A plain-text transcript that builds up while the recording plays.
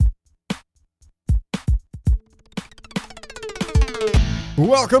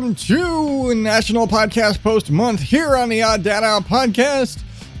Welcome to National Podcast Post Month here on the Odd Dad Out Podcast,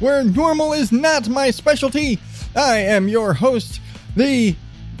 where normal is not my specialty. I am your host, the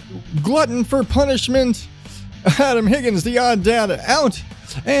glutton for punishment, Adam Higgins, the Odd Dad Out,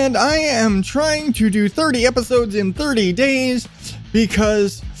 and I am trying to do 30 episodes in 30 days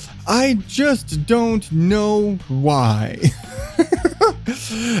because I just don't know why.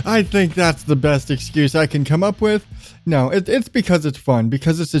 I think that's the best excuse I can come up with. No, it's because it's fun,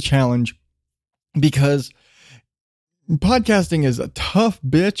 because it's a challenge, because podcasting is a tough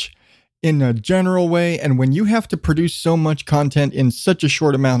bitch in a general way. And when you have to produce so much content in such a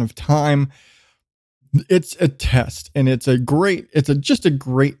short amount of time, it's a test, and just a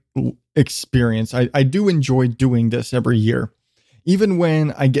great experience. I do enjoy doing this every year. Even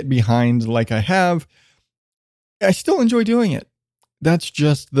when I get behind like I have, I still enjoy doing it. That's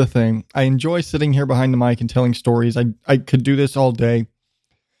just the thing. I enjoy sitting here behind the mic and telling stories. I could do this all day.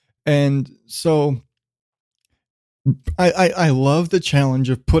 And so I love the challenge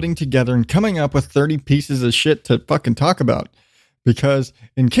of putting together and coming up with 30 pieces of shit to fucking talk about. Because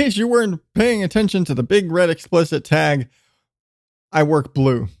in case you weren't paying attention to the big red explicit tag, I work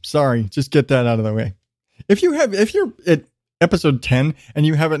blue. Sorry, just get that out of the way. If you're at episode 10 and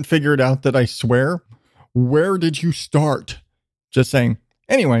you haven't figured out that I swear, where did you start? Just saying.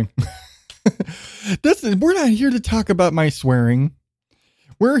 Anyway, we're not here to talk about my swearing.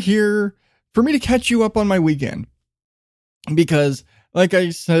 We're here for me to catch you up on my weekend. Because, like I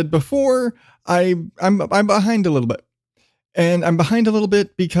said before, I'm behind a little bit. And I'm behind a little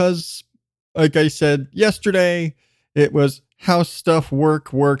bit because, like I said yesterday, it was house stuff, work,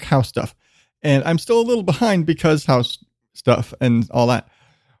 house stuff. And I'm still a little behind because house stuff and all that.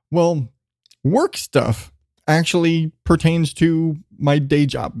 Well, work stuff actually pertains to my day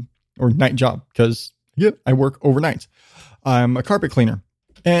job or night job because I work overnights. I'm a carpet cleaner,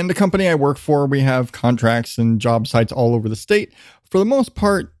 and the company I work for, we have contracts and job sites all over the state. For the most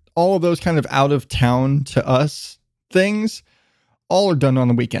part, all of those kind of out of town to us things all are done on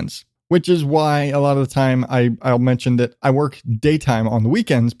the weekends, which is why a lot of the time I'll mention that I work daytime on the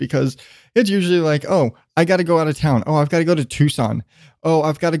weekends because it's usually like, oh, I got to go out of town. Oh, I've got to go to Tucson. Oh,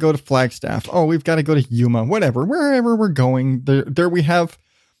 I've got to go to Flagstaff. Oh, we've got to go to Yuma, whatever, wherever we're going. There we have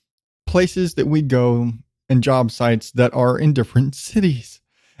places that we go and job sites that are in different cities.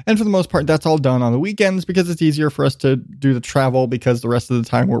 And for the most part, that's all done on the weekends because it's easier for us to do the travel because the rest of the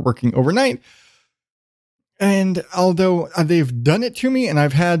time we're working overnight. And although they've done it to me and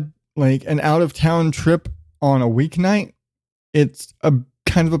I've had like an out of town trip on a weeknight, it's a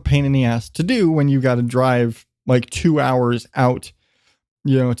kind of a pain in the ass to do when you got to drive like 2 hours out,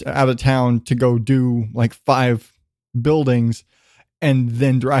 out of town to go do like 5 buildings and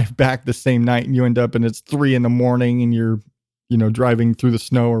then drive back the same night, and you end up and it's 3 a.m. and you're, driving through the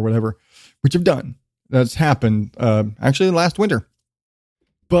snow or whatever, which I've done. That's happened actually last winter.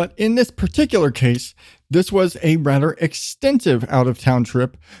 But in this particular case, this was a rather extensive out of town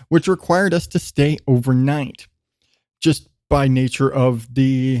trip, which required us to stay overnight. Just by nature of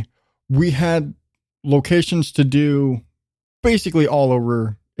we had locations to do basically all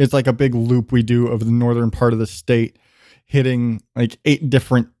over. It's like a big loop we do of the northern part of the state, hitting like 8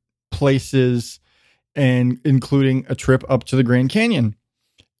 different places and including a trip up to the Grand Canyon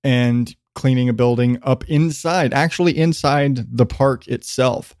and cleaning a building up actually inside the park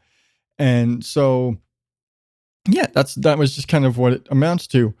itself. And so, yeah, that was just kind of what it amounts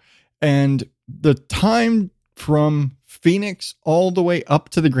to. And the time from Phoenix all the way up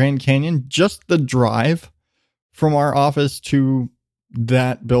to the Grand Canyon, just the drive from our office to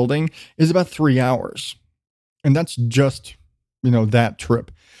that building is about 3 hours. And that's just, that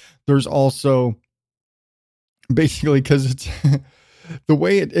trip. There's also basically, because it's the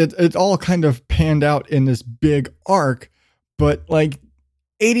way it all kind of panned out in this big arc, but like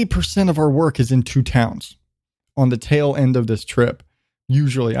 80% of our work is in 2 towns on the tail end of this trip.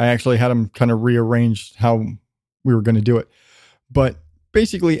 Usually I actually had them kind of rearranged how we were going to do it. But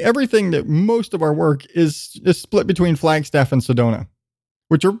basically everything that most of our work is split between Flagstaff and Sedona,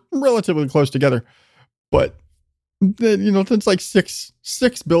 which are relatively close together. But it's like six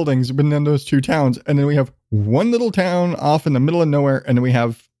buildings within those 2 towns. And then we have one little town off in the middle of nowhere. And then we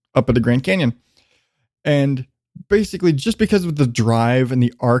have up at the Grand Canyon. And basically just because of the drive and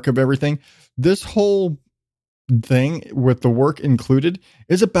the arc of everything, this whole thing with the work included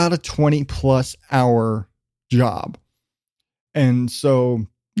is about a 20+ hour job. And so,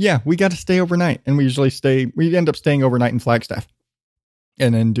 yeah, we got to stay overnight, and we end up staying overnight in Flagstaff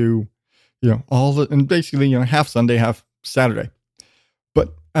and then do, and basically, half Sunday, half Saturday.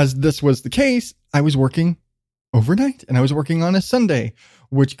 But as this was the case, I was working overnight, and I was working on a Sunday,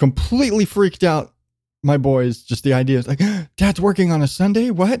 which completely freaked out my boys. Just the idea is like, Dad's working on a Sunday?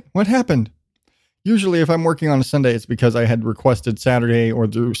 What happened? Usually if I'm working on a Sunday, it's because I had requested Saturday or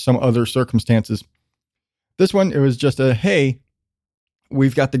through some other circumstances. This one, it was just a, hey,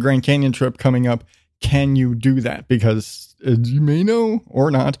 we've got the Grand Canyon trip coming up. Can you do that? Because as you may know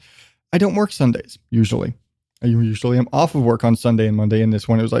or not, I don't work Sundays usually. I usually am off of work on Sunday and Monday. And this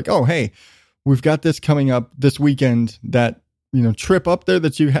one, it was like, oh, hey, we've got this coming up this weekend, that, trip up there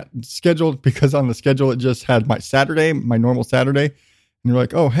that you had scheduled, because on the schedule, it just had my Saturday, my normal Saturday. And you're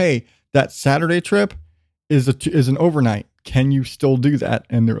like, oh, hey, that Saturday trip is an overnight. Can you still do that?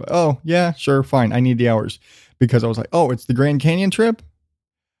 And they're like, oh, yeah, sure, fine. I need the hours. Because I was like, oh, it's the Grand Canyon trip?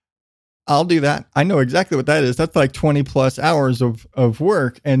 I'll do that. I know exactly what that is. That's like 20 plus hours of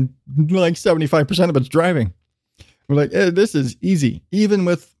work, and like 75% of it's driving. We're like, this is easy, even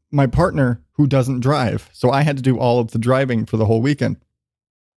with my partner who doesn't drive. So I had to do all of the driving for the whole weekend.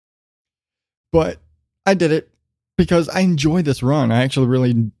 But I did it because I enjoy this run. I actually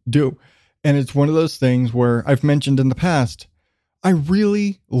really do. And it's one of those things where I've mentioned in the past, I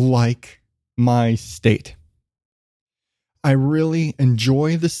really like my state. I really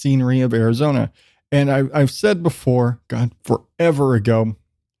enjoy the scenery of Arizona. And I've said before, God, forever ago,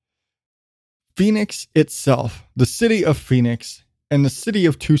 Phoenix itself, the city of Phoenix and the city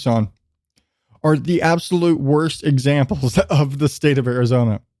of Tucson are the absolute worst examples of the state of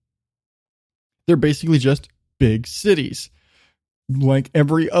Arizona. They're basically just big cities, like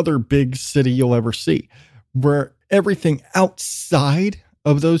every other big city you'll ever see, where everything outside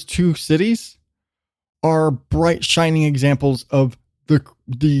of those two cities are bright, shining examples of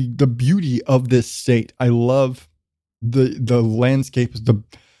the beauty of this state. I love the landscapes,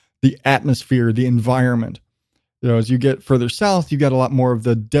 the atmosphere, the environment. As you get further south, you got a lot more of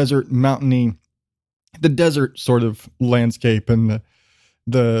the desert, mountainy, the desert sort of landscape, and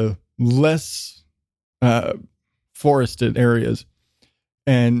the less forested areas.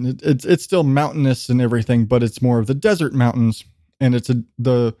 And it's still mountainous and everything, but it's more of the desert mountains, and it's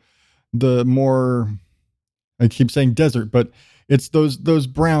the more, I keep saying desert, but it's those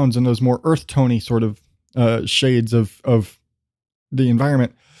browns and those more earth tony sort of shades of the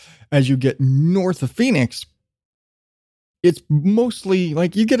environment. As you get north of Phoenix, it's mostly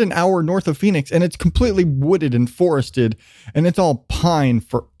like you get an hour north of Phoenix and it's completely wooded and forested, and it's all pine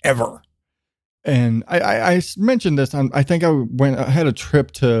forever. And I mentioned this I think I had a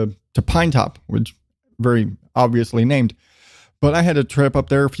trip to Pine Top, which very obviously named, but I had a trip up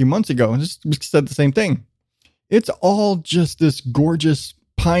there a few months ago and just said the same thing. It's all just this gorgeous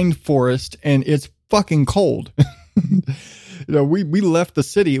pine forest, and it's fucking cold. We left the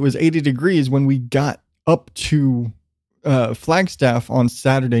city. It was 80 degrees when we got up to Flagstaff on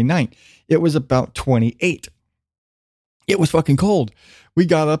Saturday night. It was about 28. It was fucking cold. We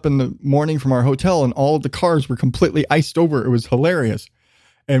got up in the morning from our hotel, and all of the cars were completely iced over. It was hilarious.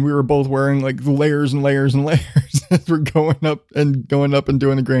 And we were both wearing like layers and layers and layers as we're going up and doing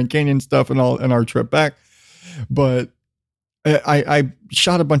the Grand Canyon stuff and our trip back. But I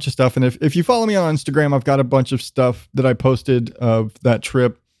shot a bunch of stuff. And if you follow me on Instagram, I've got a bunch of stuff that I posted of that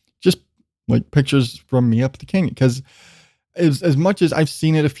trip, just like pictures from me up the canyon. Because as much as I've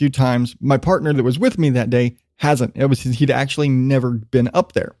seen it a few times, my partner that was with me that day hasn't. He'd actually never been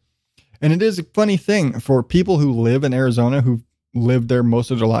up there. And it is a funny thing for people who live in Arizona, who've lived there most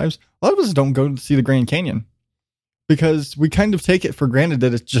of their lives. A lot of us don't go to see the Grand Canyon because we kind of take it for granted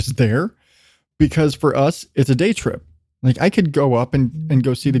that it's just there. Because for us, it's a day trip. Like I could go up and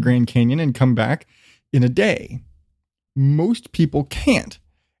go see the Grand Canyon and come back in a day. Most people can't.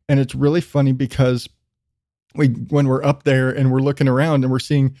 And it's really funny because when we're up there and we're looking around and we're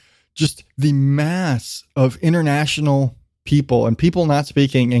seeing just the mass of international people and people not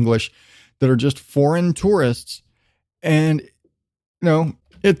speaking English that are just foreign tourists. And,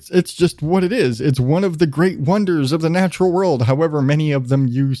 it's just what it is. It's one of the great wonders of the natural world, however many of them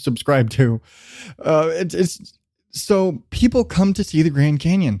you subscribe to. So people come to see the Grand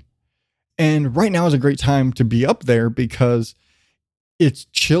Canyon. And right now is a great time to be up there because it's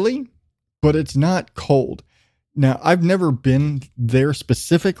chilly, but it's not cold. Now, I've never been there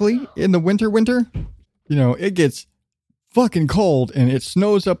specifically in the winter. It gets fucking cold and it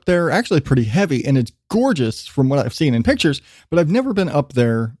snows up there, actually pretty heavy, and it's gorgeous from what I've seen in pictures, but I've never been up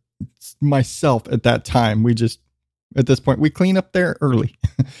there myself at that time. At this point, we clean up there early.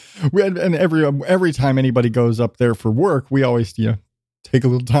 And every time anybody goes up there for work, we always, take a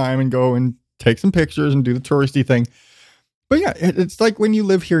little time and go and take some pictures and do the touristy thing. But yeah, it's like when you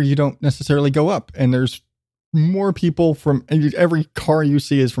live here, you don't necessarily go up, and there's more people from every car you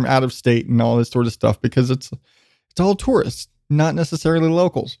see is from out of state and all this sort of stuff because it's It's all tourists, not necessarily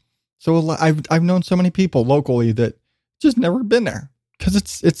locals. So I've known so many people locally that just never been there because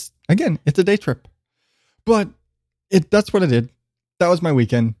it's a day trip. But that's what I did. That was my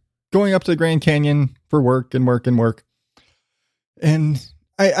weekend, going up to the Grand Canyon for work. And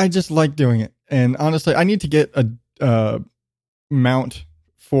I just like doing it. And honestly, I need to get a mount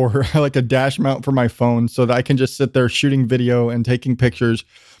for like a dash mount for my phone so that I can just sit there shooting video and taking pictures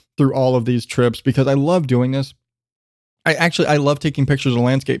through all of these trips because I love doing this. I love taking pictures of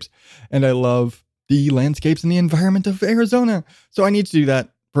landscapes, and I love the landscapes and the environment of Arizona. So I need to do that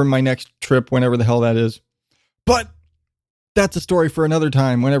for my next trip, whenever the hell that is. But that's a story for another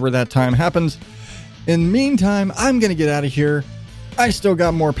time, whenever that time happens. In the meantime, I'm going to get out of here. I still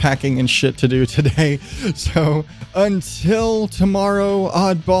got more packing and shit to do today. So until tomorrow,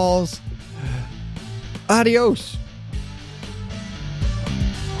 oddballs, adios.